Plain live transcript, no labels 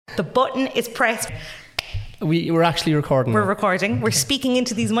The button is pressed. We're actually recording. We're recording. We're speaking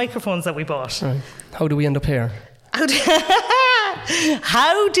into these microphones that we bought. Right. How do we end up here?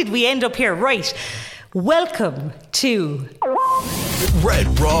 How did we end up here? Right. Welcome to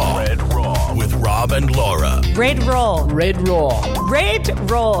Red Raw. Red Raw with Rob and Laura. Red Raw. Red Raw.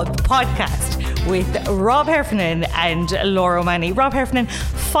 Red Raw, the podcast with Rob Heffernan and Laura O'Mahony. Rob Heffernan,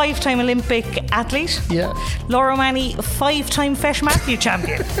 5-time Olympic athlete. Yeah. Laura O'Mahony, 5-time Feis Matthew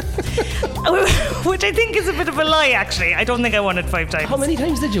champion. Which I think is a bit of a lie, actually. I don't think I won it 5 times. How many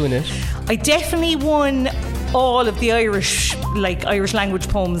times did you win it? I definitely won all of the Irish language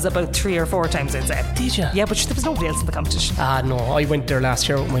poems about 3 or 4 times, I'd say. Did you? Yeah, but there was nobody else in the competition. No, I went there last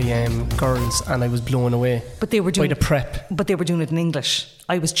year with my girls and I was blown away. But they were doing by the prep. But they were doing it in English.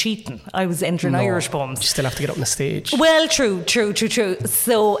 I was cheating. I was entering Irish poems. You still have to get up on the stage. Well, true.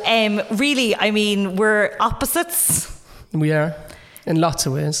 So, really, I mean, we're opposites. We are, in lots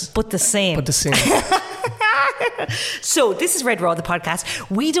of ways. But the same. So, this is Red Raw, the podcast.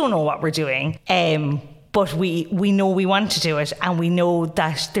 We don't know what we're doing. But we know we want to do it, and we know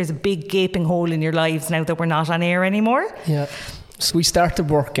that there's a big gaping hole in your lives now that we're not on air anymore. Yeah. So we started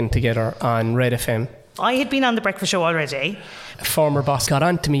working together on Red FM. I had been on the breakfast show already. A former boss got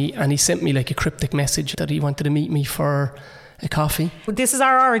on to me and he sent me like a cryptic message that he wanted to meet me for a coffee. This is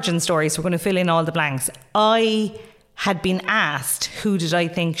our origin story, so we're going to fill in all the blanks. I had bbeen asked who did I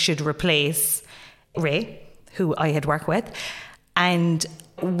think should replace Ray, who I had worked with, and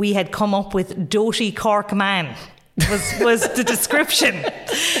we had come up with Doty Cork Man was the description.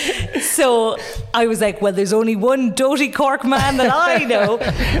 So I was like, well, there's only one Doty Cork Man that I know.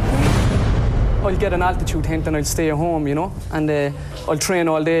 I'll get an altitude tent and I'll stay at home, you know, and I'll train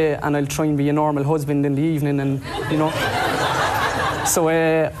all day and I'll try and be a normal husband in the evening, and you know. So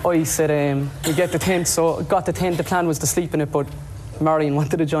I said, we get the tent. So I got the tent. The plan was to sleep in it, but Marion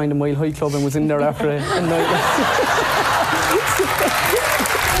wanted to join the Mile High Club and was in there after a night.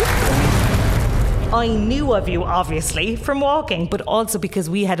 I knew of you, obviously, from walking, but also because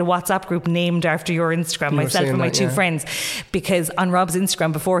we had a WhatsApp group named after your Instagram, myself and my two friends. Because on Rob's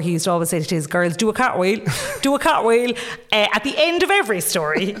Instagram before, he used to always say to his girls, do a cartwheel, do a cartwheel. At the end of every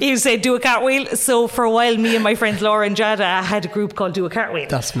story, he would say, do a cartwheel. So for a while, me and my friends Laura and Jada had a group called Do a Cartwheel.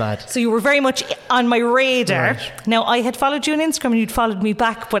 That's mad. So you were very much on my radar. Right. Now, I had followed you on Instagram and you'd followed me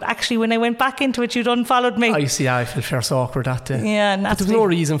back, but actually when I went back into it, you'd unfollowed me. I felt first awkward that day. Yeah, nasty. But there was no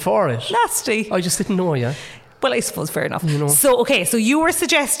reason for it. Nasty. I just didn't know you. Well, I suppose fair enough. You know. So you were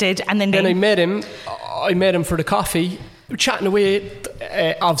suggested, and then I met him. I met him for the coffee. We were chatting away.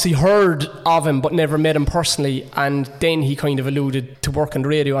 Obviously heard of him, but never met him personally. And then he kind of alluded to work on the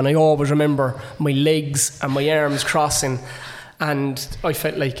radio, and I always remember my legs and my arms crossing, and I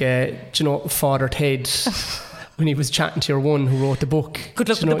felt like Father Ted. When he was chatting to your one who wrote the book. Good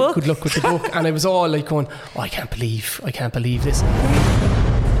luck with the book. Good luck with the book. And I was all like going, I can't believe this.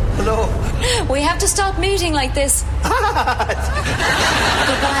 Hello. We have to stop meeting like this. Goodbye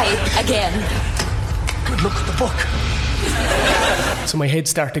again. Good luck with the book. So my head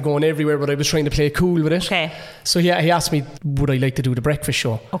started going everywhere, but I was trying to play cool with it. Okay. So he asked me, would I like to do the breakfast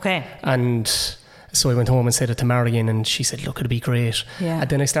show? Okay. And so I went home and said it to Marion, and she said, look, it'd be great. Yeah. And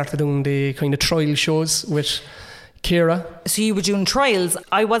then I started doing the kind of trial shows with Ciara. So you were doing trials.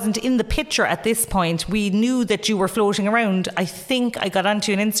 I wasn't in the picture at this point. We knew that you were floating around. I think I got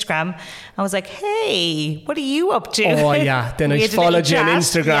onto you on Instagram. I was like, hey, what are you up to? Oh, yeah. Then I followed you on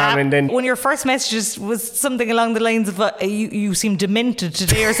Instagram. And then... One of your first messages was something along the lines of, you seem demented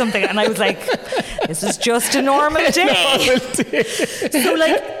today or something. And I was like, this is just a normal day. So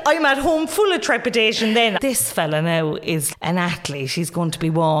I'm at home full of trepidation then. This fella now is an athlete. He's going to be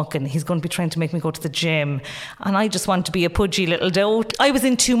walking. He's going to be trying to make me go to the gym. And I just want to be a pudgy little dote. I was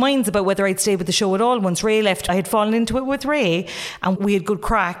in two minds about whether I'd stay with the show at all. Once Ray left, I had fallen into it with Ray and we had good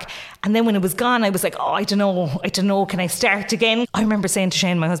crack. And then when it was gone, I was like, I don't know, can I start again? I remember saying to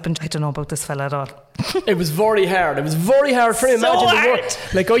Shane, my husband, I don't know about this fella at all. It was very hard. It was very hard for him. So imagine hard. the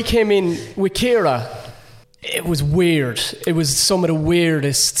work. Like I came in with Ciara. It was weird. It was some of the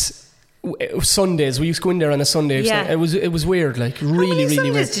weirdest Sundays. We used to go in there on a Sunday. Yeah. It was weird, like really, really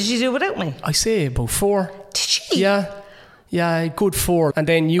Sundays weird. did you do without me? I say about 4. Did you? Yeah, good 4. And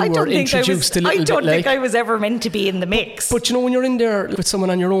then you were introduced a little bit. I don't think I was ever meant to be in the mix. But you know, when you're in there with someone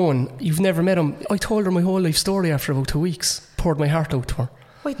on your own, you've never met him. I told her my whole life story after about 2 weeks. Poured my heart out to her.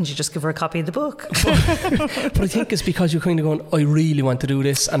 Why didn't you just give her a copy of the book? But I think it's because you're kind of going, I really want to do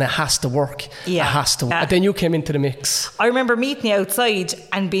this and it has to work. Yeah. It has to work. And then you came into the mix. I remember meeting you outside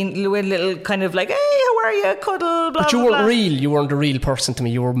and being a little kind of like, hey, how are you? Cuddle, blah, but you blah, weren't blah. real. You weren't a real person to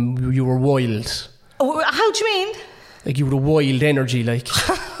me. You were wild. Oh, how do you mean? Like you were a wild energy, like.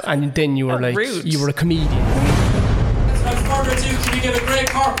 And then you were like, rude. you were a comedian. Without further ado, can we get a great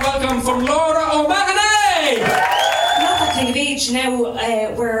Cork welcome from Laura O'Mahony? I'm at that kind of age now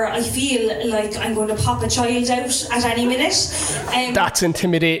where I feel like I'm going to pop a child out at any minute. That's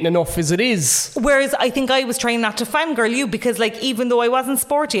intimidating enough as it is. Whereas I think I was trying not to fangirl you because, like, even though I wasn't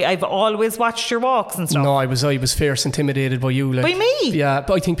sporty, I've always watched your walks and stuff. No, I was fierce intimidated by you. Like, By me? Yeah,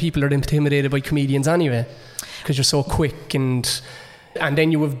 but I think people are intimidated by comedians anyway because you're so quick and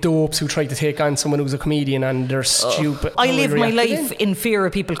then you have dopes who try to take on someone who's a comedian and they're stupid. I How live will my react life then? in fear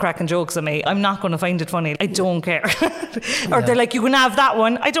of people cracking jokes at me. I'm not going to find it funny. I don't care. Or they're like, you can have that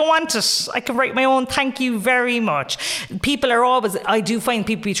one. I don't want it. I can write my own. Thank you very much. People are always, I do find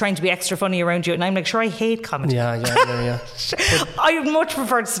people be trying to be extra funny around you. And I'm like, sure, I hate comedy. Yeah. I would much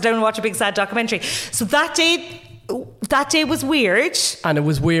prefer to sit down and watch a big sad documentary. So that day was weird. And it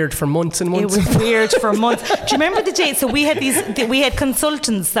was weird for months and months. It was weird for months. Do you remember the day? So we had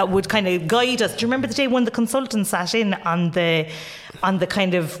consultants that would kind of guide us. Do you remember the day when the consultant sat in on the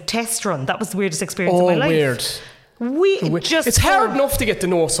kind of test run? That was the weirdest experience of my life. Weird. It's hard enough to get to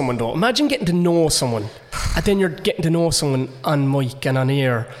know someone though. Imagine getting to know someone and then you're getting to know someone on mic and on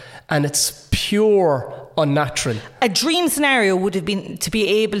air and it's pure unnatural. A dream scenario would have been to be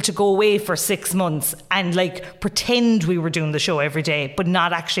able to go away for 6 months and like pretend we were doing the show every day but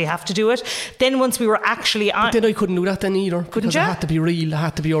not actually have to do it. Then once we were actually on... But then I couldn't do that then either. Couldn't because you? it had to be real, it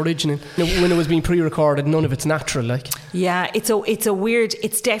had to be original. When it was being pre-recorded, none of it's natural. Like. Yeah, it's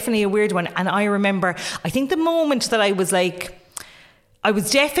definitely a weird one. And I remember, I think the moment that I was like, I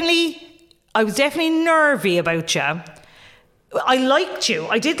was definitely nervy about you. I liked you.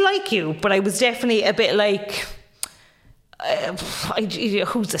 I did like you, but I was definitely a bit like,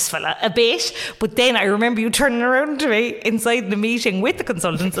 who's this fella? A bit. But then I remember you turning around to me inside the meeting with the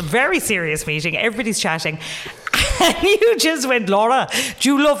consultants, a very serious meeting. Everybody's chatting. And you just went, Laura, do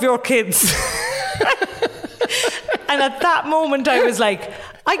you love your kids? And at that moment I was like,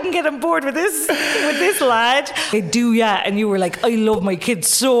 I can get on board with this lad. I do, yeah. And you were like, I love my kids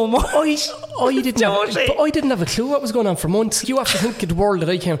so much. I didn't have a clue what was going on for months. You have to think of the world that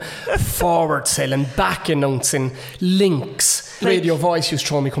I came forward selling, back announcing, links. Radio voice used to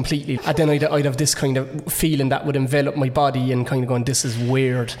throw me completely. And then I'd have this kind of feeling that would envelop my body and kind of going, this is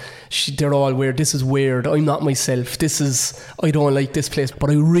weird. They're all weird. This is weird. I'm not myself. I don't like this place. But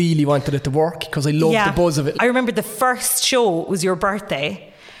I really wanted it to work because I loved the buzz of it. I remember the first show was your birthday.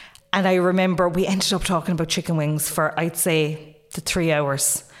 And I remember we ended up talking about chicken wings for, I'd say, the 3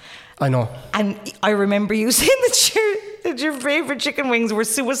 hours. I know. And I remember you saying that your favourite chicken wings were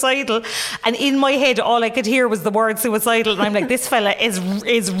suicidal. And in my head, all I could hear was the word suicidal. And I'm like, this fella is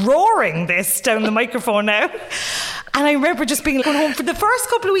roaring this down the microphone now. And I remember just going home for the first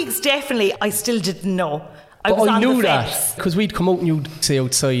couple of weeks, definitely, I still didn't know. I knew that because we'd come out and you'd say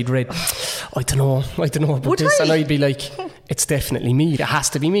outside, Red, I don't know about this. And I'd be like, it's definitely me. It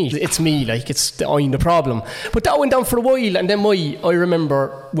has to be me. It's me. Like, I'm the problem. But that went on for a while. And then I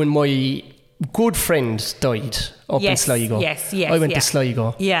remember when my good friend died up in Sligo. Yes. I went to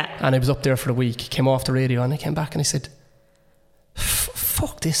Sligo. Yeah. And I was up there for a week, came off the radio and I came back and I said,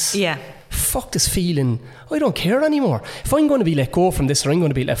 fuck this. Yeah. Fuck this feeling. I don't care anymore. If I'm going to be let go from this or I'm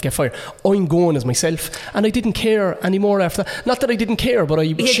going to be left get fired, I'm going as myself. And I didn't care anymore after that. Not that I didn't care, but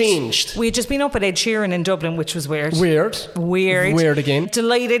I changed. We had just been up at Ed Sheeran in Dublin, which was weird. Weird again.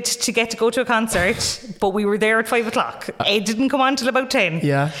 Delighted to get to go to a concert, but we were there at 5 o'clock. Ed didn't come on till about 10.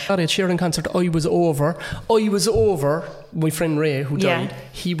 Yeah. At Ed Sheeran concert, I was over. My friend Ray, who died,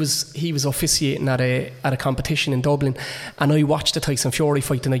 he was officiating at a competition in Dublin, and I watched the Tyson Fury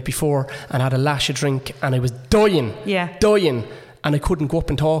fight the night before and had a lash of drink and I was dying. And I couldn't go up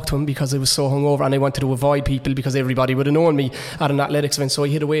and talk to him because I was so hungover and I wanted to avoid people because everybody would have known me at an athletics event, so I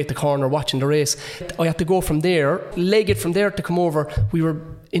hid away at the corner watching the race. I had to go from there, leg it from there to come over. We were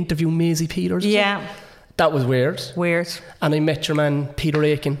interviewing Maisie Peters. Yeah. That was weird. And I met your man Peter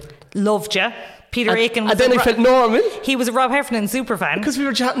Aiken. Loved you. Peter Aiken was... And then I felt normal. He was a Rob Heffernan superfan. Because we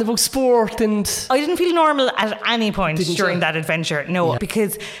were chatting about sport and... I didn't feel normal at any point during that adventure. No,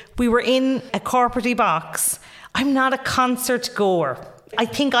 because we were in a corporate box. I'm not a concert goer. I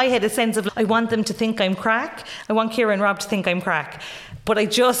think I had a sense of, I want them to think I'm crack. I want Ciara and Rob to think I'm crack. But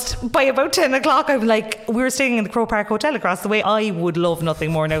by about 10 o'clock, I'm like, we were staying in the Crow Park Hotel across the way. I would love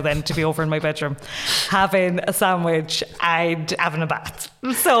nothing more now than to be over in my bedroom, having a sandwich and having a bath.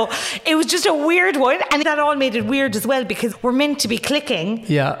 So it was just a weird one. And that all made it weird as well because we're meant to be clicking.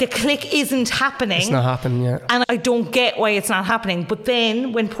 Yeah. The click isn't happening. It's not happening, yeah. And I don't get why it's not happening. But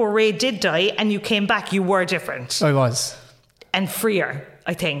then when poor Ray did die and you came back, you were different. I was. And freer.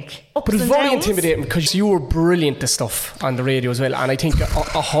 I think. But it was very intimidating because you were brilliant at stuff on the radio as well, and I think I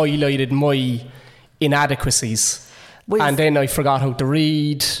highlighted my inadequacies. And then I forgot how to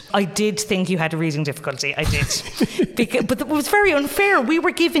read. I did think you had a reading difficulty. I did. But it was very unfair. We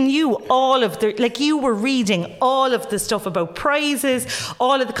were giving you all of the... Like, you were reading all of the stuff about prizes,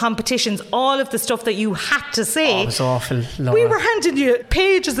 all of the competitions, all of the stuff that you had to say. Oh, it was awful, Laura. We were handing you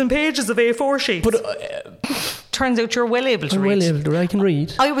pages and pages of A4 sheets. But... turns out you're well able to read. Well able to read. I can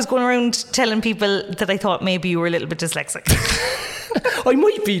read. I was going around telling people that I thought maybe you were a little bit dyslexic. I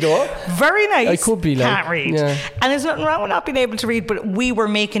might be though. Very nice. I could be, like, can't read. Yeah. And there's nothing wrong with not being able to read, but we were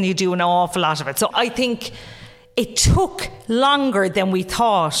making you do an awful lot of it. So I think it took longer than we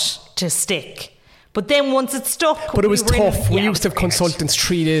thought to stick. But then once it stuck... But it was tough. We used to have consultants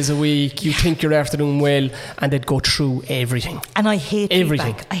 3 days a week. You think you're after doing well, and they'd go through everything. And I hate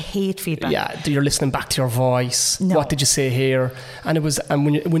everything. Feedback. I hate feedback. Yeah, you're listening back to your voice. No. What did you say here? And it was, and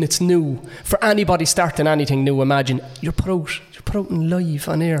when it's new, for anybody starting anything new, imagine you're put out in live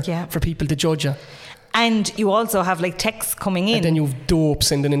on air for people to judge you. And you also have like texts coming in. And then you have dope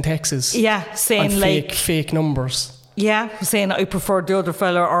sending in texts. Yeah, saying like fake numbers. Yeah, saying I prefer the other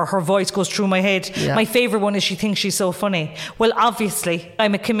fella, or her voice goes through my head. Yeah. My favourite one is she thinks she's so funny. Well, obviously,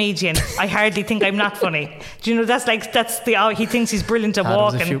 I'm a comedian. I hardly think I'm not funny. Do you know, that's he thinks he's brilliant at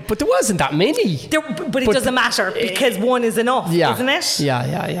walking. But there wasn't that many. But it doesn't matter because one is enough, isn't it?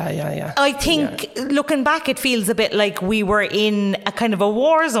 Yeah. I think looking back, it feels a bit like we were in a kind of a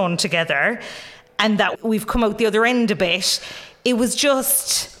war zone together, and that we've come out the other end a bit. It was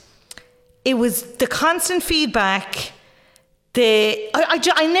the constant feedback.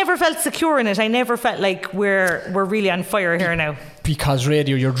 I never felt secure in it. I never felt like we're really on fire here now. Because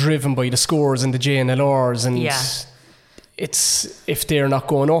radio, you're driven by the scores and the JNLRs, and it's if they're not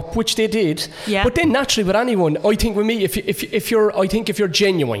going up, which they did. Yeah. But then naturally with anyone, I think with me, if you're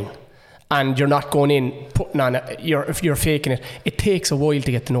genuine and you're not going in putting on it, if you're faking it, it takes a while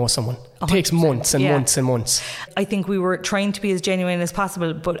to get to know someone. It takes months and months and months. I think we were trying to be as genuine as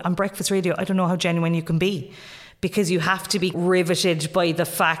possible, but on Breakfast Radio, I don't know how genuine you can be, because you have to be riveted by the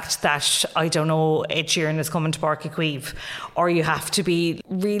fact that, I don't know, Ed Sheeran is coming to Páirc Uí Chaoimh, or you have to be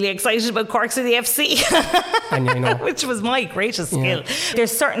really excited about Cork City FC, and you know, which was my greatest skill.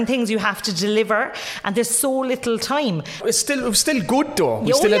 There's certain things you have to deliver, and there's so little time. It was still good though.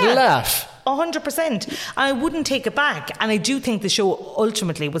 We still had a laugh. 100%. I wouldn't take it back, and I do think the show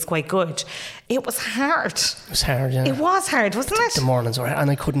ultimately was quite good. It was hard. It was hard, yeah. It was hard, wasn't it? The mornings were hard, and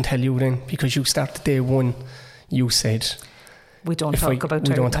I couldn't tell you then, because you started day one. You said we don't talk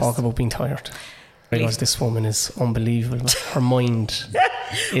about being tired. Because this woman is unbelievable. Her mind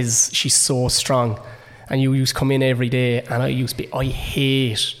she's so strong. And you used to come in every day, and I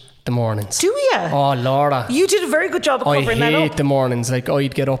hate the mornings. Do you? Oh, Laura. You did a very good job of covering that up. I hate the mornings. Like,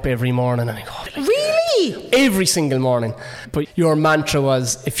 I'd get up every morning and I go, really? Every single morning. But your mantra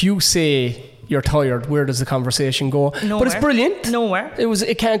was, if you say you're tired, where does the conversation go? Nowhere. But it's brilliant. Nowhere.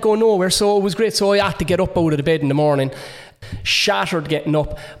 It can't go nowhere, so it was great. So I had to get up out of the bed in the morning, shattered getting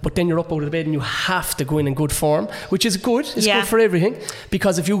up, but then you're up out of the bed and you have to go in good form, which is good. It's good for everything,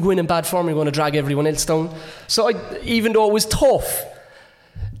 because if you go in bad form, you're going to drag everyone else down. So even though it was tough,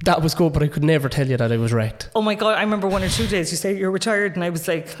 that was good, but I could never tell you that I was wrecked. Oh my God, I remember 1 or 2 days you say you're retired, and I was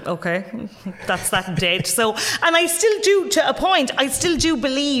like, okay, that's that dead. So, and I still do, to a point, I still do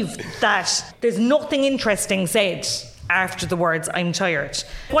believe that there's nothing interesting said after the words, I'm tired.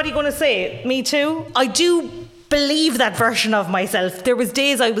 What are you going to say? Me too? I do believe that version of myself. There was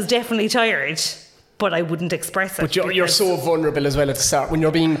days I was definitely tired, but I wouldn't express it. But you're so vulnerable as well at the start, when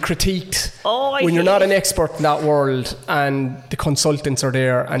you're being critiqued. When you're not an expert in that world, and the consultants are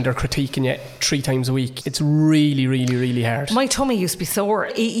there and they're critiquing you 3 times a week, it's really, really, really hard. My tummy used to be sore.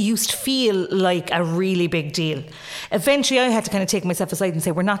 It used to feel like a really big deal. Eventually I had to kind of take myself aside and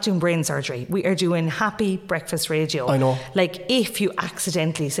say, we're not doing brain surgery. We are doing happy breakfast radio. I know. Like, if you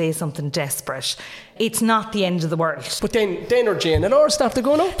accidentally say something desperate, it's not the end of the world. But then our JNLR started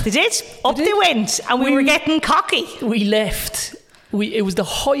going up. They did. They went, and we were getting cocky. We left. It was the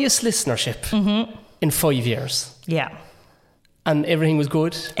highest listenership in 5 years. Yeah. And everything was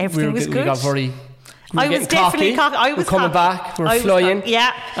good. Everything was good. We got very... I was definitely cocky. I was coming back. We were flying.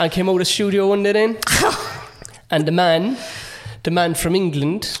 Yeah. And came out of the studio one day then. And the man from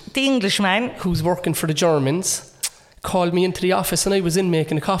England... The Englishman. Who's working for the Germans, called me into the office, and I was in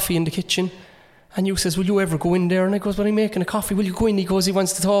making a coffee in the kitchen. And you says, will you ever go in there? And I goes, well, I'm making a coffee. Will you go in? He goes, he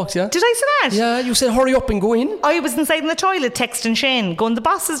wants to talk to you. Did I say that? Yeah, you said, hurry up and go in. I was inside in the toilet texting Shane, going, the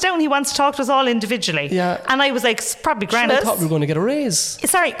boss is down, he wants to talk to us all individually. Yeah. And I was like, it's probably grand. I thought we were going to get a raise.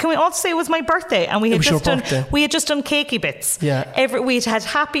 Sorry, can we also say it was my birthday? And we had just done cakey bits. Yeah. We'd had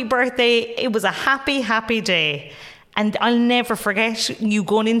happy birthday. It was a happy, happy day. And I'll never forget you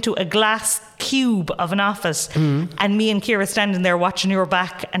going into a glass cube of an office and me and Ciara standing there watching your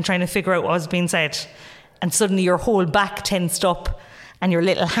back and trying to figure out what was being said. And suddenly your whole back tensed up and your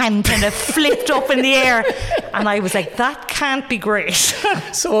little hand kind of flipped up in the air. And I was like, that can't be great.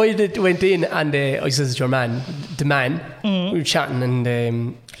 So I went in and I says, your man, the man, we were chatting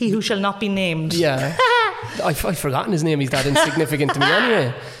and... he who shall not be named. Yeah. I've forgotten his name. He's that insignificant to me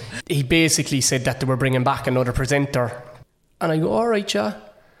anyway. He basically said that they were bringing back another presenter. And I go, all right, yeah.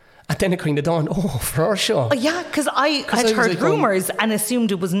 And then it kind of dawned, for our show. Oh, yeah, because I had heard rumours and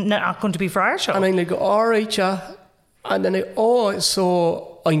assumed it was not going to be for our show. And I'm like, all right, yeah. And then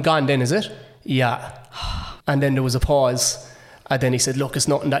so I'm gone then, is it? Yeah. And then there was a pause. And then he said, look, it's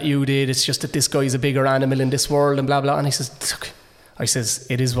nothing that you did. It's just that this guy's a bigger animal in this world and blah, blah. And I says,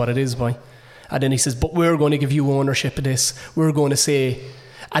 it is what it is, boy. And then he says, but we're going to give you ownership of this. We're going to say...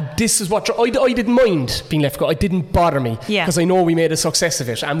 And this is what I didn't mind being left go. It didn't bother me because I know we made a success of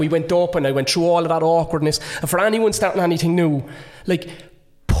it, and we went up and I went through all of that awkwardness. And for anyone starting anything new, like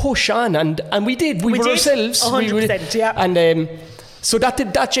push on, and we did. We were ourselves. 100%, yeah. And so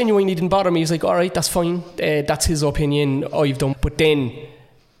that genuinely didn't bother me. He's like, all right, that's fine. That's his opinion. I've done. But then,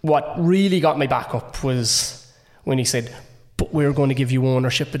 what really got my back up was when he said, but we're going to give you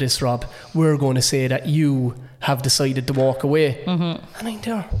ownership of this, Rob. We're going to say that you have decided to walk away. And I'm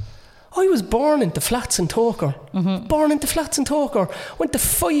there. I was born into flats in Toker. Went to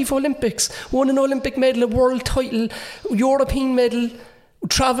 5 Olympics, won an Olympic medal, a world title, European medal,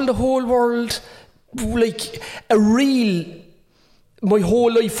 travelled the whole world. Like my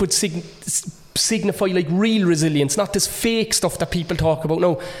whole life would signify like real resilience, not this fake stuff that people talk about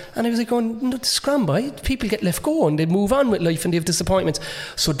now. And I was like going, no, scram by. People get left go and they move on with life and they have disappointments.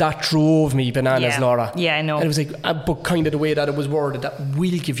 So that drove me bananas, Laura. Yeah, I know. And it was like, but kind of the way that it was worded, that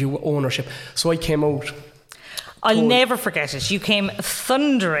will give you ownership. So I came out. I'll never forget it. You came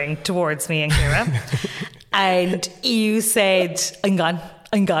thundering towards me and Ciara and you said, I'm gone.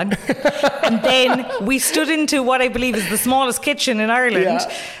 And then we stood into what I believe is the smallest kitchen in Ireland.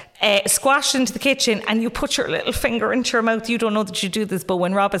 Squashed into the kitchen, and you put your little finger into your mouth. You don't know that you do this, but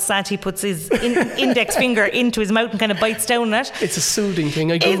when Rob is sad, he puts his index finger into his mouth and kind of bites down it. It's a soothing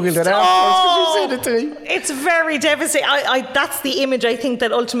thing. I googled it afterwards because you said it to me. It's very devastating. That's the image I think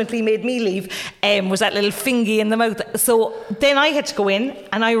that ultimately made me leave. Was that little fingy in the mouth. So then I had to go in,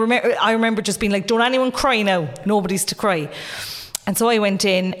 and I remember just being like, "Don't anyone cry now. Nobody's to cry." And so I went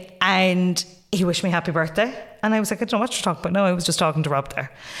in, and he wished me happy birthday. And I was like, I don't know what you're talking about. No, I was just talking to Rob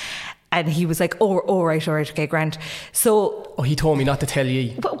there. And he was like, all right, okay, grand. So... he told me not to tell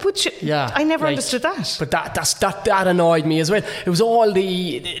you. I never understood that. But that annoyed me as well. It was all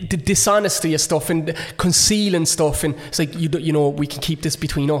the dishonesty of stuff and concealing stuff. And it's like, you know, we can keep this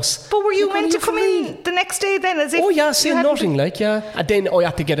between us. But were you meant to come in the next day then? As if saying nothing, And then I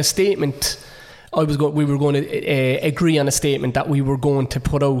had to get a statement. We were going to agree on a statement that we were going to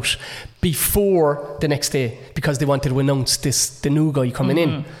put out before the next day because they wanted to announce the new guy coming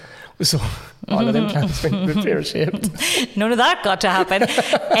in. So all of them plans went pear-shaped. None of that got to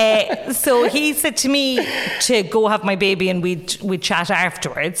happen. So he said to me to go have my baby and we'd chat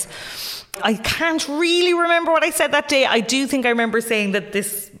afterwards. I can't really remember what I said that day. I do think I remember saying that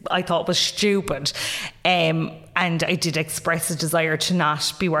this I thought was stupid. And I did express a desire to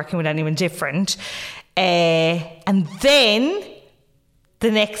not be working with anyone different. And then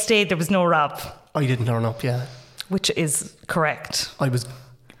the next day there was no Rob. I didn't turn up, which is correct. I was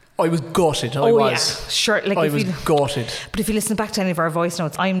gutted. Yeah, sure. Like I was gutted. But if you listen back to any of our voice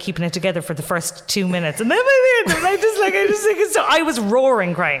notes, I'm keeping it together for the first 2 minutes, and then I just think it's so. I was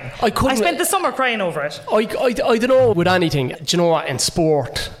roaring crying. I spent the summer crying over it. I don't know with anything. Do you know what? In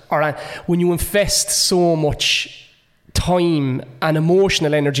sport, or when you invest so much time and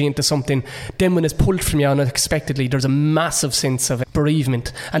emotional energy into something, then when it's pulled from you unexpectedly, there's a massive sense of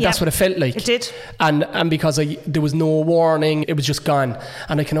bereavement, and that's what it felt like. It did. And because there was no warning, it was just gone.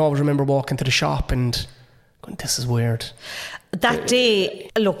 And I can always remember walking to the shop and going, this is weird. That day,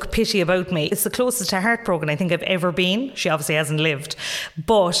 look, pity about me. It's the closest to heartbroken I think I've ever been. She obviously hasn't lived,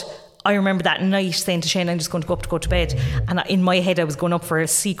 but I remember that night saying to Shane, I'm just going to go to bed. And in my head, I was going up for a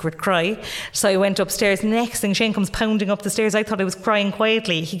secret cry. So I went upstairs. Next thing, Shane comes pounding up the stairs. I thought I was crying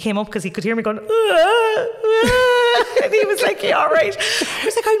quietly. He came up because he could hear me going, And he was like, "Yeah, all right." I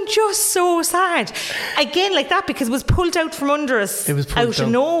was like, "I'm just so sad." Again, like that, because it was pulled out from under us. It was pulled out of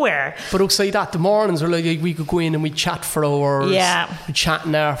nowhere. But outside that, the mornings were like we could go in and we'd chat for hours. Yeah. We'd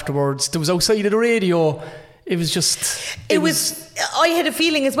chatting afterwards. There was outside of the radio. It was just... It was... I had a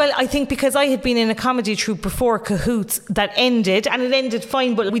feeling as well, I think because I had been in a comedy troupe before, Cahoots, that ended, and it ended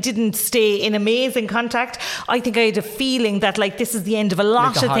fine, but we didn't stay in amazing contact. I think I had a feeling that, like, this is the end of a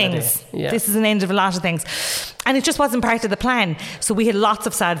lot of things. Yeah. This is an end of a lot of things. And it just wasn't part of the plan. So we had lots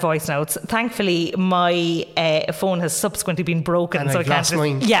of sad voice notes. Thankfully, my phone has subsequently been broken. And so I've lost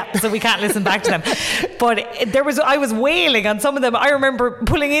mine. Yeah, so we can't listen back to them. But I was wailing on some of them. I remember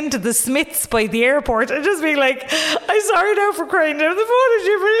pulling into the Smiths by the airport and just being like, "I'm sorry now for crying down the phone as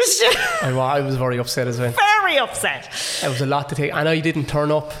you finished." I was very upset as well. Very upset. It was a lot to take. And I didn't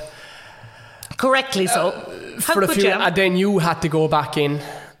turn up. Correctly so. How For a could few, you? and then you had to go back in.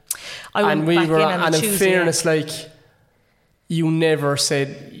 I went And we back were, in on and the in Tuesday, fairness, like, you never said.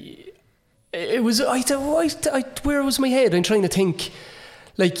 It was. Where was my head? I'm trying to think.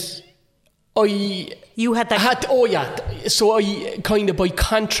 Like, You had that. Oh yeah. So I kind of by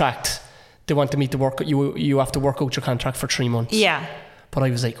contract, they wanted me to work. You have to work out your contract for 3 months. Yeah. But I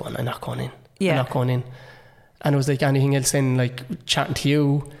was like, I'm not going in. Yeah. I'm not going in. And it was like anything else then, like chatting to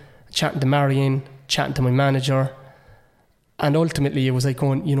you, chatting to Marion, chatting to my manager. And ultimately it was like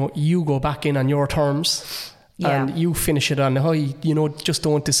going, you go back in on your terms and you finish it on the high, just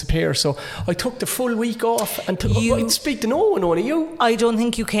don't disappear. So I took the full week off and I'd speak to no one, only you. I don't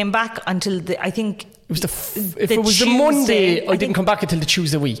think you came back until I think... It was the Monday, I didn't come back until the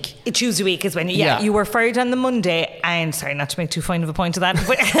Tuesday week. Tuesday week is when, you were fired on the Monday, and sorry, not to make too fine of a point of that,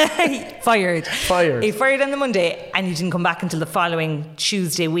 but fired. You fired on the Monday, and you didn't come back until the following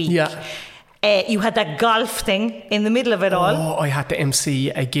Tuesday week. Yeah. You had that golf thing in the middle of it all. Oh, I had to MC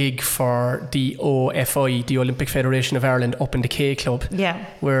a gig for the OFI, the Olympic Federation of Ireland, up in the K Club. Yeah.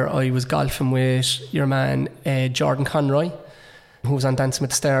 Where I was golfing with your man, Jordan Conroy, who was on Dancing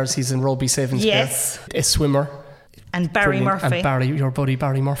with the Stars. He's in Rugby Sevens. Yes. There. A swimmer. And Barry Murphy. And your buddy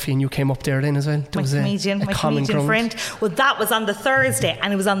Barry Murphy, and you came up there then as well. My comedian friend. Well, that was on the Thursday,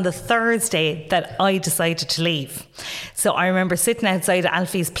 and it was on the Thursday that I decided to leave. So I remember sitting outside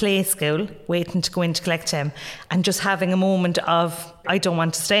Alfie's play school, waiting to go in to collect him, and just having a moment of, I don't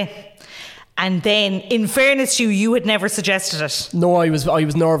want to stay. And then, in fairness to you, you had never suggested it. No, I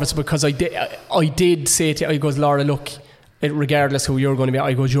was nervous because I did say to you, I goes, Laura, look, regardless who you're going to be,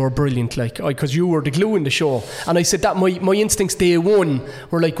 I goes, you're brilliant, like, because you were the glue in the show. And I said that my instincts day one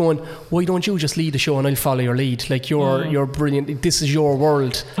were like going, why don't you just lead the show and I'll follow your lead, like you're brilliant, this is your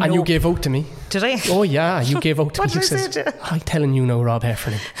world. And you gave out to me. Did I? Oh yeah, you gave out to me. What You did I said, say to you? I'm telling you now, Rob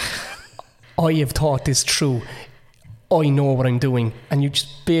Heffernan, I have thought this through, I know what I'm doing. And you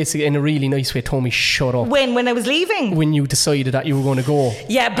just basically in a really nice way told me shut up. When I was leaving? When you decided that you were going to go.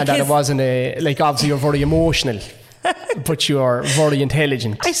 Yeah, because... And that it wasn't obviously you're very emotional. But you are very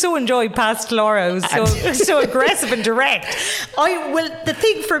intelligent. I so enjoyed past Laura, who's so aggressive and direct. The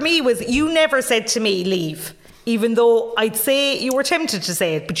thing for me was you never said to me, leave. Even though I'd say you were tempted to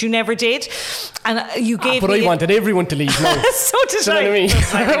say it, but you never did. And you gave but me... I wanted everyone to leave now. So did you know what I mean?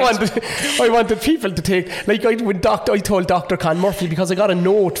 I I wanted people to take... Like I told Dr. Con Murphy, because I got a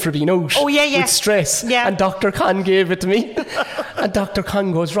note for being out with stress. Yeah. And Dr. Con gave it to me. And Dr.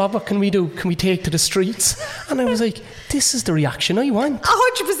 Con goes, Rob, what can we do? Can we take to the streets? And I was like, this is the reaction I want.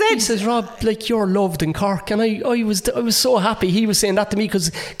 100%. He says, Rob, like, you're loved in Cork. And I was so happy he was saying that to me,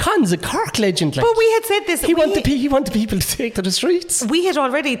 because Con's a Cork legend. Like, but we had said this. He wanted people to take to the streets. We had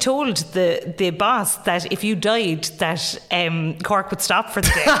already told the boss that if you died, that Cork would stop for the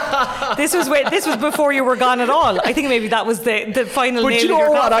day. This was before you were gone at all. I think maybe that was the final. But nail you know in your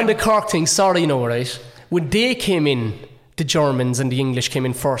what? coffin. On the Cork thing, sorry, no, right? When they came in, the Germans and the English came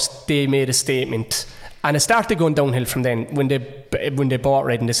in first, they made a statement. And it started going downhill from then when they bought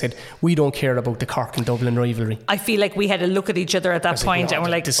Red, and they said, we don't care about the Cork and Dublin rivalry. I feel like we had a look at each other at that point, and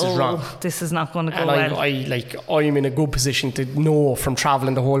we're like, this is wrong. This is not going to go and well. I'm in a good position to know from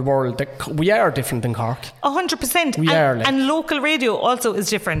travelling the whole world that we are different than Cork. 100%. We are. Like, and local radio also is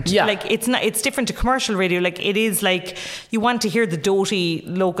different. Yeah. Like it's different to commercial radio. Like it is like you want to hear the doty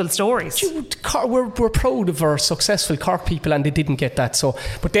local stories. We're proud of our successful Cork people, and they didn't get that. So,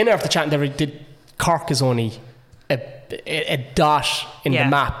 but then after chatting, they did. Cork is only a dot in the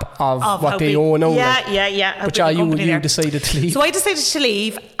map of what they own now. Yeah. But you decided to leave. So I decided to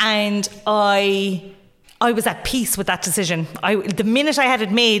leave, and I was at peace with that decision. The minute I had it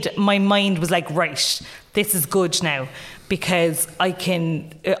made, my mind was like, right, this is good now. because I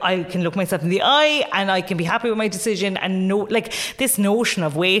can look myself in the eye and I can be happy with my decision, and this notion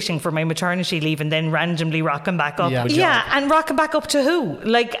of waiting for my maternity leave and then randomly rocking back up. Yeah, and rocking back up to who?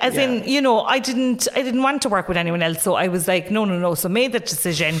 In, I didn't want to work with anyone else, so I was like, no. So made that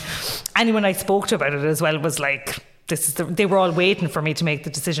decision. Anyone I spoke to about it as well was like, they were all waiting for me to make the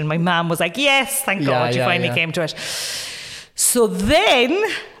decision. My mum was like, yes, thank God you finally came to it. So then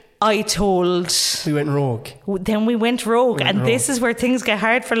I told... We went rogue. Then we went rogue. This is where things get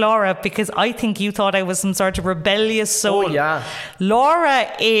hard for Laura, because I think you thought I was some sort of rebellious soul. Oh, yeah. Laura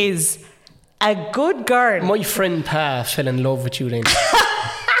is a good girl. My friend Pa fell in love with you then.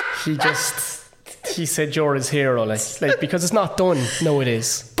 He said you're his hero, like because it's not done. No, it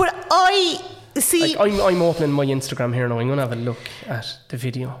is. But I... See, I'm opening my Instagram here now. I'm going to have a look at the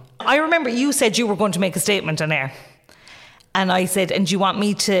video. I remember you said you were going to make a statement on air. And I said, and do you want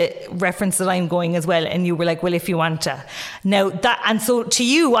me to reference that I'm going as well? And you were like, well, if you want to. Now, and so to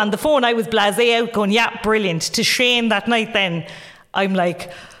you on the phone, I was blasé out going, yeah, brilliant. To Shane that night then, I'm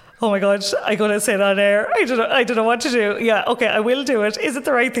like, oh my God, I'm going to say it on air. I don't know what to do. Yeah, okay, I will do it. Is it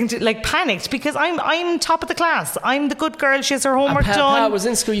the right thing to... panicked, because I'm top of the class. I'm the good girl. She has her homework done. Pa was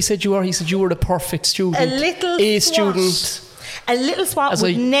in school. He said you were the perfect student. A little student. A little swat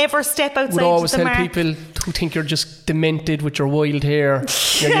would never step outside would always the tell mark. People who think you're just demented with your wild hair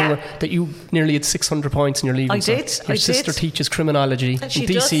that you nearly had 600 points in your leaving. I did. Your sister teaches criminology in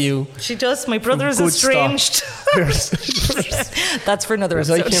DCU. She does. My brother is estranged. That's for another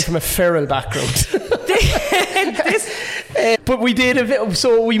episode. I came from a feral background. But we did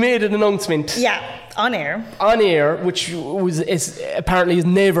so we made an announcement. Yeah. On air, which apparently is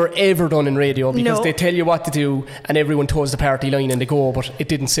never ever done in radio, because they tell you what to do and everyone toes the party line and they go, but it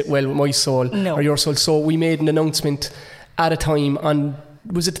didn't sit well with my soul or your soul. So we made an announcement at a time on,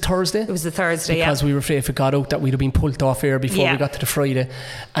 was it the Thursday? It was the Thursday, because we were afraid if it got out that we'd have been pulled off air before we got to the Friday,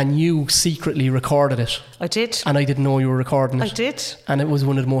 and you secretly recorded it. I did. And I didn't know you were recording it. I did. And it was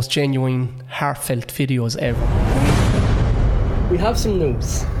one of the most genuine, heartfelt videos ever. We have some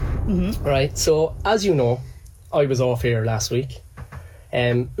news. Mm-hmm. Right, so as you know, I was off here last week.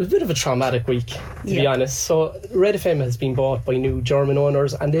 It was a bit of a traumatic week, to be honest. So Red FM has been bought by new German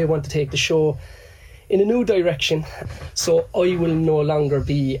owners, and they want to take the show in a new direction. So I will no longer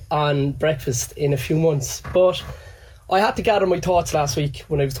be on breakfast in a few months. But I had to gather my thoughts last week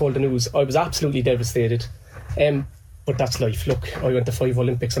when I was told the news. I was absolutely devastated. But that's life. Look, I went to 5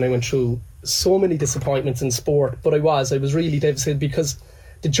 Olympics and I went through so many disappointments in sport. But I was really devastated, because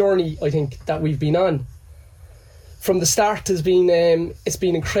the journey, I think, that we've been on from the start has been it's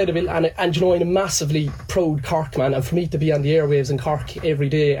been incredible, and I'm a massively proud Cork man, and for me to be on the airwaves in Cork every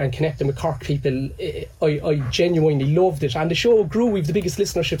day and connecting with Cork people, I genuinely loved it, and the show grew. We've the biggest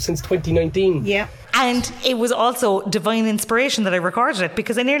listenership since 2019. Yeah, and it was also divine inspiration that I recorded it,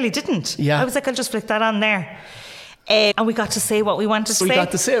 because I nearly didn't. I was like, I'll just flick that on there. And we got to say what we wanted to say. We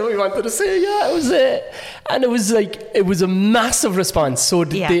got to say what we wanted to say. Yeah, it was and it was a massive response. So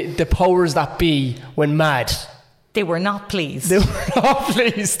the powers that be went mad. They were not pleased.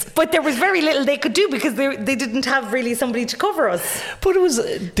 But there was very little they could do, because they didn't have really somebody to cover us. But it was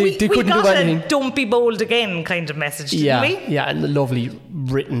they couldn't do anything. We got a "don't be bold again" kind of message, didn't we? Yeah, and a lovely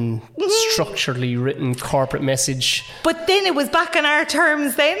written, structurally written corporate message. But then it was back on our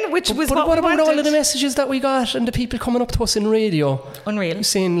terms then, which was what we about wanted. all of the messages that we got and the people coming up to us in radio? Unreal.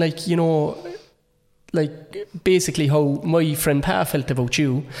 Saying basically how my friend Pa felt about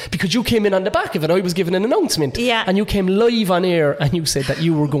you, because you came in on the back of it. I was giving an announcement, and you came live on air and you said that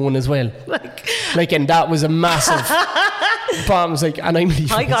you were going as well. And that was a massive bomb. And I'm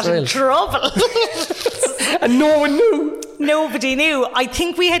leaving. I got in trouble. And no one knew. Nobody knew. I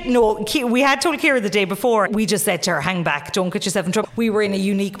think we had told Ciara the day before. We just said to her, hang back, don't get yourself in trouble. We were in a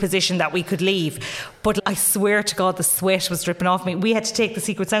unique position that we could leave. But I swear to God, the sweat was dripping off me. We had to take the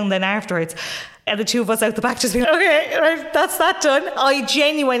secret sound then afterwards. And the two of us out the back just being, okay, right, that's that done. I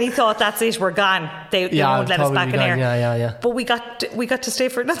genuinely thought, that's it, we're gone. They won't let us back in here. Yeah. But we got to stay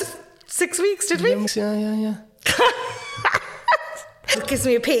for another 6 weeks, did we? Yeah. It gives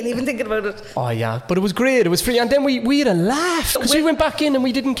me a pain even thinking about it. Oh yeah, but it was great. It was free, and then we had a laugh because we went back in and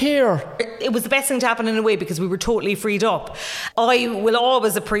we didn't care. It was the best thing to happen in a way, because we were totally freed up. I will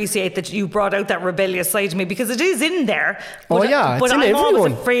always appreciate that you brought out that rebellious side to me, because it is in there. But, it's in I'm everyone.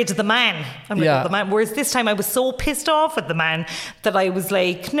 always afraid of the man. I'm like, the man. Whereas this time I was so pissed off at the man that I was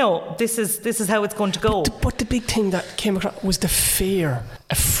like, no, this is how it's going to go. But the big thing that came across was the fear,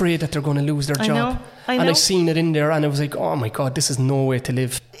 afraid that they're going to lose their job. I know. And I seen it in there, and I was like, oh my God, this is no way to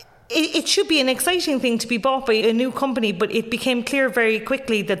live. it should be an exciting thing to be bought by a new company, but it became clear very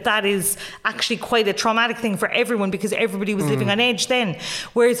quickly that is actually quite a traumatic thing for everyone, because everybody was living on edge then.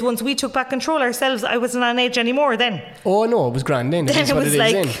 Whereas once we took back control ourselves, I wasn't on edge anymore then. Oh no, it was grand then. It is what it is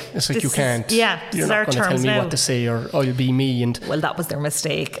then. It's like you can't. You're not going to tell me what to say, or I'll be me. And well, that was their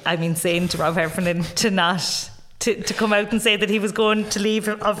mistake. I mean, saying to Rob Heffernan to come out and say that he was going to leave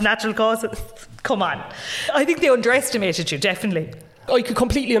of natural causes. Come on. I think they underestimated you, definitely. I could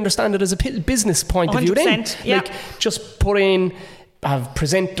completely understand it as a business point of view then. Yeah. Like, just put in, have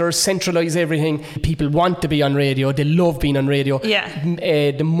presenters, centralise everything. People want to be on radio. They love being on radio. Yeah.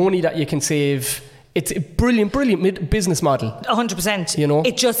 The money that you can save. It's a brilliant business model. 100%. You know?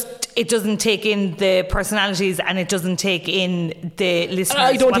 It doesn't take in the personalities, and it doesn't take in the listeners.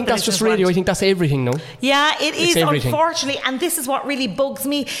 I don't think that's just radio. I think that's everything, no? Yeah, it's is, everything. Unfortunately. And this is what really bugs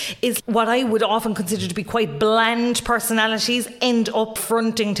me, is what I would often consider to be quite bland personalities end up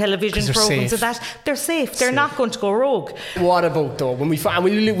fronting television programmes. So that they're safe. They're not going to go rogue. What about, though, when we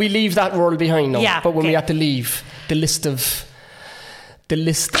leave that world behind now? Yeah, but when we have to leave the list of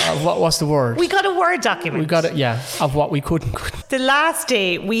what's the word? We got a Word document. We got it, yeah, of what we couldn't. The last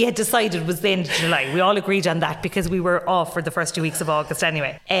day we had decided was the end of July. We all agreed on that because we were off for the first 2 weeks of August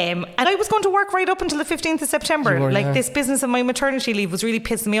anyway. And I was going to work right up until the 15th of September. This business of my maternity leave was really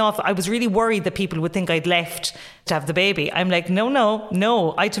pissing me off. I was really worried that people would think I'd left to have the baby. I'm like,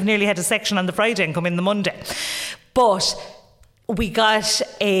 no. I'd have nearly had a section on the Friday and come in the Monday. But we got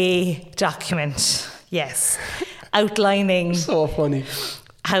a document, yes, outlining so funny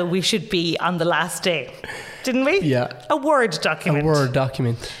how we should be on the last day, didn't we? Yeah. A Word document.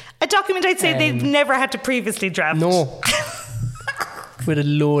 A document I'd say they've never had to previously draft. No. With a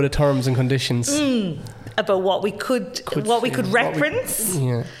load of terms and conditions. About what we could reference.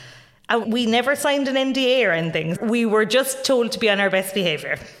 Yeah. And we never signed an NDA or anything. We were just told to be on our best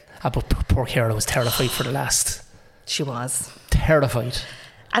behaviour. But poor Cara was terrified for the last. She was. Terrified.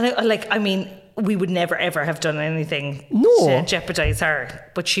 And we would never ever have done anything to jeopardise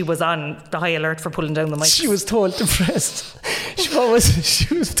her, but she was on the high alert for pulling down the mic. She was told to press. She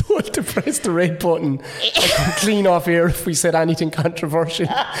was told to press the red button and clean off air if we said anything controversial.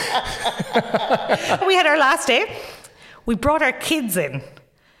 We had our last day. We brought our kids in.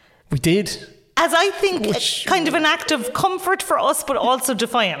 We did. As I think, kind of an act of comfort for us, but also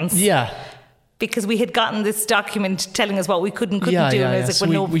defiance. Yeah. Because we had gotten this document telling us what we couldn't do. And I was like, so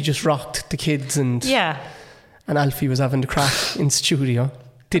well, we just rocked the kids, and Alfie was having the crack in studio.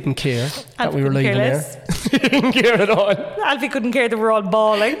 Didn't care that we were live in there. Didn't care at all. Alfie couldn't care that we were all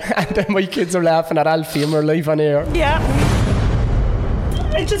bawling. And then my kids are laughing at Alfie and we're live on air. Yeah.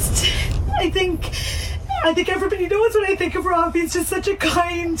 I think everybody knows when I think of Rob. He's just such a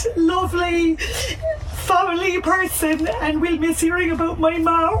kind, lovely, family person, and we'll miss hearing about my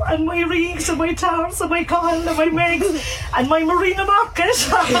Mar and my Reeks and my Towers and my Colin and my Megs and my Marina Market.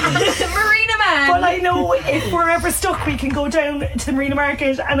 Marina Man. But I know if we're ever stuck, we can go down to the Marina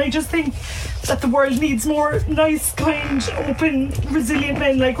Market, and I just think that the world needs more nice, kind, open, resilient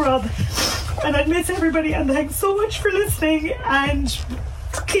men like Rob. And I miss everybody, and thanks so much for listening, and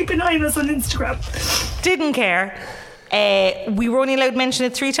keep an eye on us on Instagram. Didn't care. We were only allowed to mention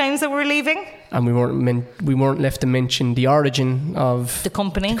it 3 times that we were leaving. And we weren't left to mention the origin of the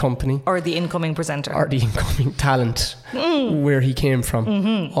company or the incoming presenter or the incoming talent, where he came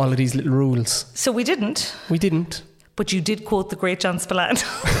from. All of these little rules. So we didn't. But you did quote the great John Spillane.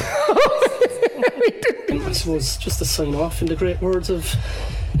 I suppose just to sign off in the great words of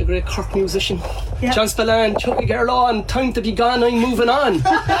a great Cork musician, John Spillane, Chucky Garlaw, time to be gone, I'm moving on.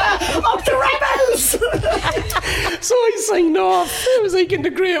 Up the rebels! So I signed off. It was like in the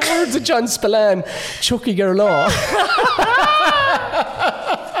great words of John Spillane, Chucky Garlaw.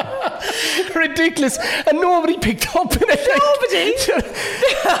 Ridiculous. And nobody picked up in it. Nobody.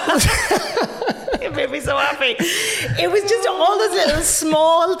 It made me so happy. It was just all those little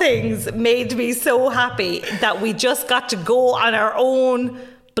small things made me so happy that we just got to go on our own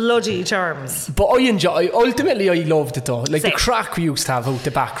bloody terms. But ultimately I loved it though. Like the crack we used to have out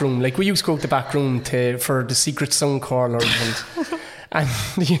the back room. Like we used to go out the back room for the secret song callers and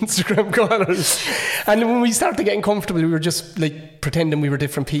the Instagram callers. And when we started getting comfortable, we were just like pretending we were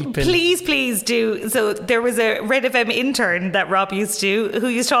different people. Please do. So there was a Red FM intern that Rob used to, who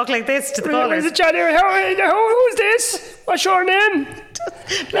used to talk like this to the callers. Johnny, who's this? What's your name?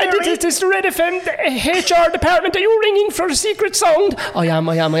 This is the Red FM HR department. Are you ringing for a secret sound? I am.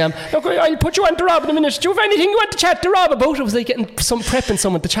 Look, I'll put you on to Rob in a minute. Do you have anything you want to chat to Rob about? It was like prepping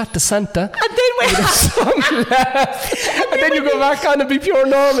someone to chat to Santa. And then you go back on and be pure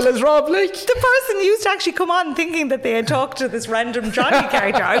normal as Rob. Like the person used to actually come on thinking that they had talked to this random Johnny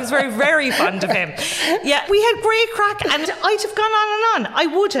character. I was very, very fond of him. Yeah, we had great crack, and I'd have gone on and on. I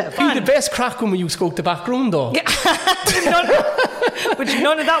would have. You had the best crack when you spoke the back room, though. Yeah.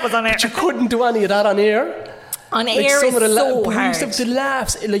 None of that was on air. But you couldn't do any of that on air. On air is so hard. We used to have the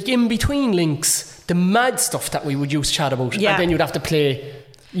laughs, like in between links, the mad stuff that we would use to chat about. Yeah. And then you'd have to play.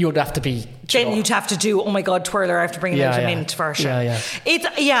 You'd have to be. Then you'd have to do. Oh my God, twirler! I have to bring out a mint version.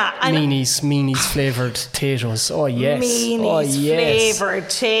 Meanies flavoured potatoes. Oh yes. Meanies flavoured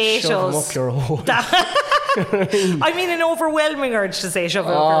potatoes. Shove them up your hole. I mean, an overwhelming urge to say shove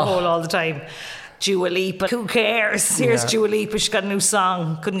it up your hole all the time. Dua Lipa, who cares? Here's Dua Lipa, she's got a new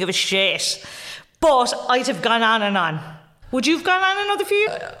song, couldn't give a shit. But I'd have gone on and on. Would you have gone on another few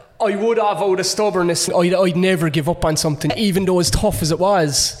years? I would have, out of stubbornness. I'd never give up on something, even though as tough as it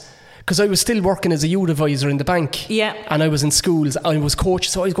was. Because I was still working as a youth advisor in the bank. Yeah. And I was in schools. I was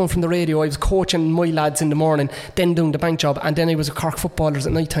coaching, so I was going from the radio. I was coaching my lads in the morning, then doing the bank job, and then I was a Cork footballers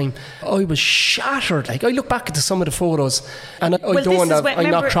at night time. I was shattered. Like, I look back at some of the photos, and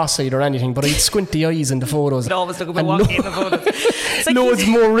I'm not cross-eyed or anything, but I had squinty eyes in the photos. I'd always look a bit wonky in the photos. Like loads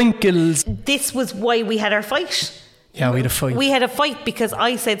more wrinkles. This was why we had our fight. Yeah, we had a fight. We had a fight because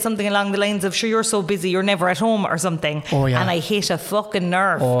I said something along the lines of, sure, you're so busy, you're never at home or something. Oh, yeah. And I hit a fucking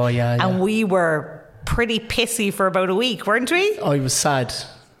nerve. Oh, yeah. And we were pretty pissy for about a week, weren't we? I was sad.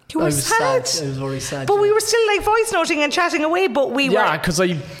 You were sad? I was very sad. But we were still like voice noting and chatting away, but we were... Yeah, because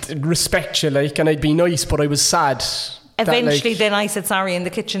I respect you, like, and I'd be nice, but I was sad. Eventually, then I said sorry in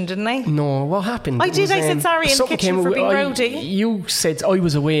the kitchen, didn't I? No, what happened? I did. I said sorry in the kitchen for being rowdy. You said I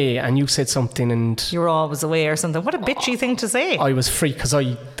was away, and you said something, and you were always away or something. What a bitchy thing to say. I was free because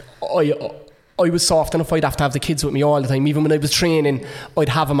I was soft enough. I'd have to have the kids with me all the time. Even when I was training, I'd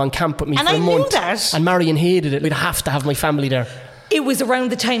have them on camp with me for a month. And I knew that. And Marion hated it. We'd have to have my family there. It was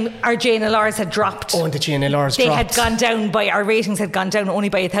around the time our JNLRs had dropped. Oh, and the JNLRs they dropped. Had gone down our ratings had gone down only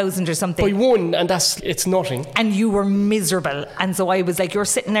by 1,000 or something. By one, and it's nothing. And you were miserable. And so I was like, you're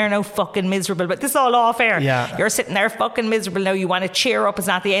sitting there now fucking miserable. But this is all off air. Yeah. You're sitting there fucking miserable now. You want to cheer up. It's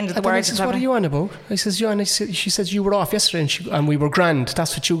not the end of the world. I says, what are you on about? I says, yeah, and she says, you were off yesterday and we were grand.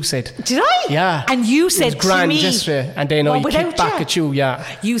 That's what you said. Did I? Yeah. And you said it was grand to me yesterday, and then I kicked back at you, yeah.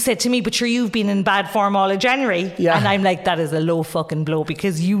 You said to me, but sure, you've been in bad form all of January. Yeah. And I'm like, that is a low fucking blow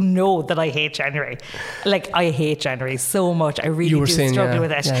because you know that I hate January. Like, I hate January so much. I really do struggle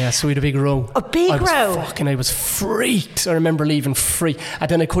with it. Yeah, so we had a big row. I was freaked. I remember leaving free. And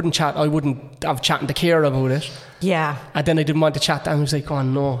then I couldn't chat. I wouldn't have chatting to Ciara about it. Yeah. And then I didn't want to chat. And I was like, oh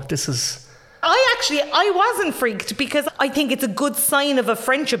no, this is... I wasn't freaked because I think it's a good sign of a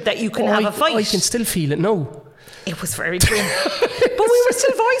friendship that you can have a fight. I can still feel it now. It was very grim. But we were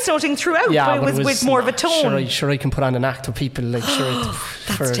still voice noting throughout. Yeah, but it was with more of a tone. Sure, I can put on an act with people. Like,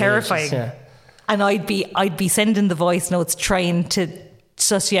 that's terrifying. Yeah. And I'd be sending the voice notes trying to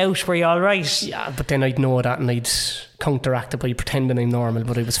suss you out. Were you all right? Yeah, but then I'd know that and I'd counteract it by pretending I'm normal,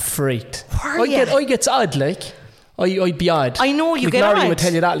 but I was freaked. I get odd, like. I'd be odd. I know you get odd. Marion would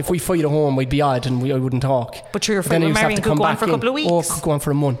tell you that if we fight at home, I'd be odd and I wouldn't talk. But you're afraid Marion could go on for a couple of weeks. Oh, could go on for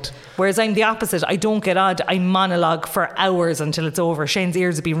a month. Whereas I'm the opposite. I don't get odd. I monologue for hours until it's over. Shane's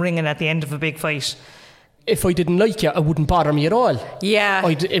ears would be ringing at the end of a big fight. If I didn't like you, it wouldn't bother me at all. Yeah.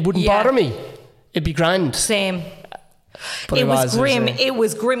 It wouldn't bother me. It'd be grand. Same. But it was grim. It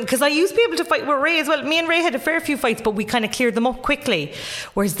was grim because I used to be able to fight with Ray as well. Me and Ray had a fair few fights, but we kind of cleared them up quickly.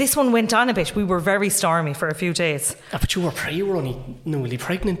 Whereas this one went on a bit. We were very stormy for a few days. But you were only newly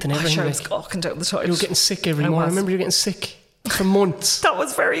pregnant and everything. I was gawking down the toilet. You were getting sick every morning. I remember you were getting sick for months. That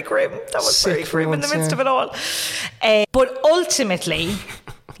was very grim. That was very grim in the midst of it all. But ultimately,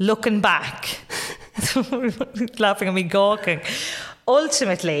 looking back, laughing at me gawking.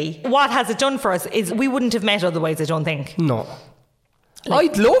 Ultimately, what has it done for us is we wouldn't have met otherwise, I don't think. No.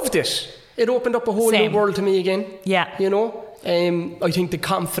 I'd loved it. It opened up a whole new world to me again. Yeah. You know? I think the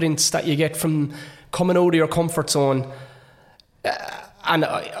confidence that you get from coming out of your comfort zone, and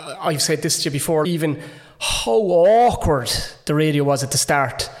I've said this to you before, even how awkward the radio was at the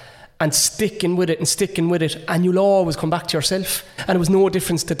start. And sticking with it, and you'll always come back to yourself. And it was no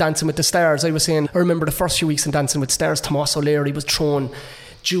difference to Dancing with the Stars. I was saying, I remember the first few weeks in Dancing with the Stars, Tomás O'Leary was throwing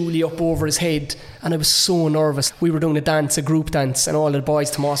Julie up over his head, and I was so nervous. We were doing a group dance, and all the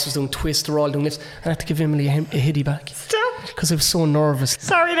boys, Tomás was doing twists, they were all doing this, and I had to give Emily a hitty back. Stop. because I was so nervous.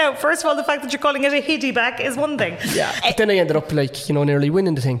 Sorry now, first of all, the fact that you're calling it a hiddy back is one thing. Yeah, but then I ended up nearly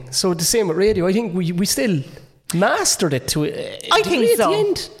winning the thing. So the same with radio. I think we still mastered it to I think at so. the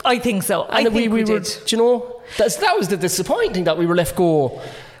end. I think so. And I think we were, did. do you know, that was the disappointing that we were left go.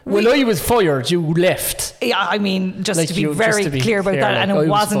 When I was fired, you left. Yeah, I mean, just Like to be very clear about that, and it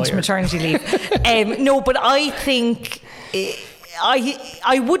wasn't maternity leave. No, but I think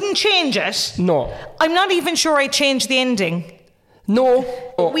I wouldn't change it. No. I'm not even sure I'd change the ending. No.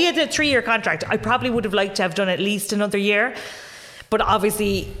 We had a 3-year contract. I probably would have liked to have done at least another year, but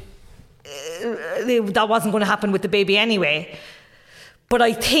obviously that wasn't going to happen with the baby anyway. But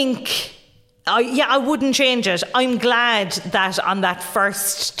I think I wouldn't change it. I'm glad that on that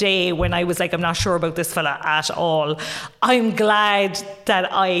first day when I was like, I'm not sure about this fella at all, I'm glad that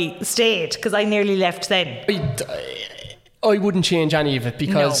I stayed, because I nearly left then. I wouldn't change any of it,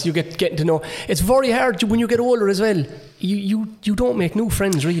 because you getting to know. It's very hard when you get older as well. You don't make new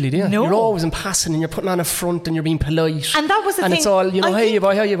friends, really, do you? No. You're always in passing, and you're putting on a front, and you're being polite. And that was the thing. And it's all, hey you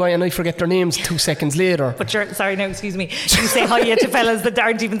boy, and I forget their names 2 seconds later. But sorry, no, excuse me. You say hi to fellas that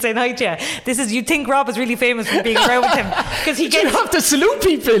aren't even saying hi to you. You'd think Rob is really famous for being around with him, because he gets. You have to salute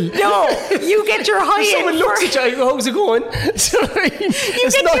people. No, you get your hi in. Someone looks at you, how's it going? It's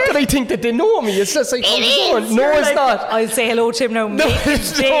not that I think that they know me. It's just like, how's it going? No, it's not. I'll say hello to him now. No,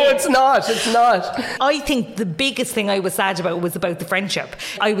 it's not. It's not. I think the biggest thing I was sad about was about the friendship.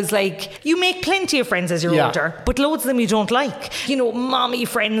 I was like, you make plenty of friends as you're older, but loads of them you don't like. You know, mommy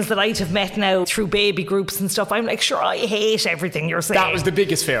friends that I'd have met now through baby groups and stuff. I'm like, sure, I hate everything you're saying. That was the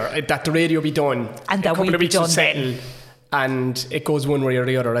biggest fear, that the radio be done, and that we'd be done then. And it goes one way or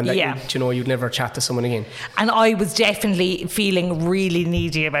the other, and that you'd never chat to someone again. And I was definitely feeling really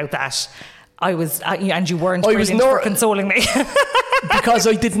needy about that. I was, and you weren't brilliant for consoling me. Because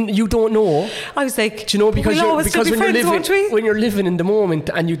you don't know. I was like, do you know, because when you're living in the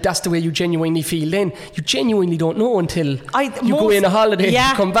moment, and that's the way you genuinely feel, then you genuinely don't know until you go in a holiday,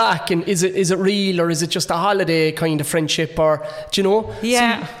 you come back, and is it real, or is it just a holiday kind of friendship, or do you know?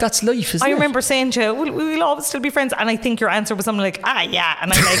 Yeah. So that's life, isn't it? I remember saying to you, we'll always still be friends, and I think your answer was something like, yeah,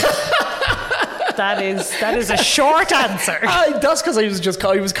 and I'm like, that is a short answer. That's because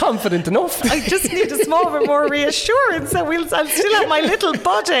I was confident enough. I just need a small bit more reassurance that I'll still have my little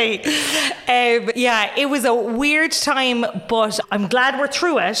body. It was a weird time, but I'm glad we're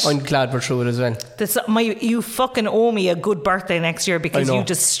through it. I'm glad we're through it as well. You fucking owe me a good birthday next year, because you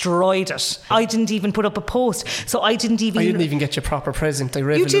destroyed it. I didn't even put up a post, so I didn't even get you a proper present. I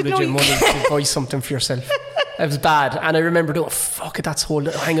revoluted your money to buy something for yourself. It was bad, and I remember doing, fuck it, that's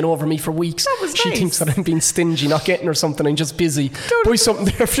hanging over me for weeks. That was She nice. thinks that I'm being stingy, not getting her something. I'm just busy. Buy something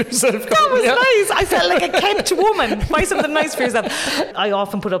there for yourself. That was nice. I felt like a kept woman. Buy something nice for yourself. I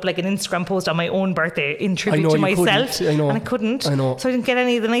often put up like an Instagram post on my own birthday in tribute to myself, and I couldn't. I know. So I didn't get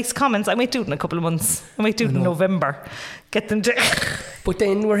any of the nice comments. I might do it in a couple of months. I might do it in November. Get them to. But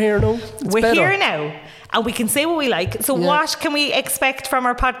then we're here now. We're here now. And we can say what we like. So what can we expect from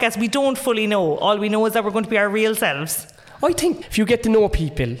our podcast? We don't fully know. All we know is that we're going to be our real selves. I think if you get to know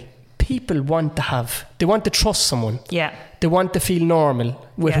people want to trust someone. Yeah. They want to feel normal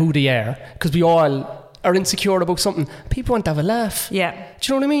with who they are. Because we all are insecure about something. People want to have a laugh. Yeah.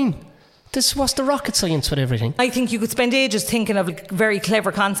 Do you know what I mean? What's the rocket science with everything? I think you could spend ages thinking of a very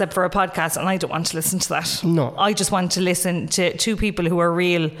clever concept for a podcast, and I don't want to listen to that. No. I just want to listen to two people who are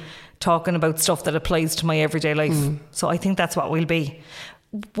real, talking about stuff that applies to my everyday life. So I think that's what we'll be.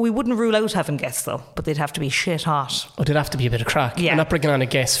 We wouldn't rule out having guests though, but they'd have to be shit hot. Oh, there'd have to be a bit of crack. Yeah. I'm not bringing on a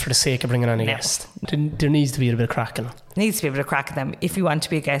guest for the sake of bringing on a guest. There needs to be a bit of crack in them. There needs to be a bit of crack in them. If you want to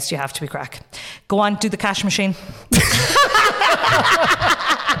be a guest, you have to be crack. Go on, do the cash machine.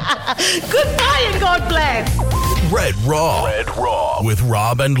 Goodbye and God bless. Red Raw with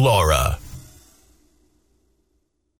Rob and Laura.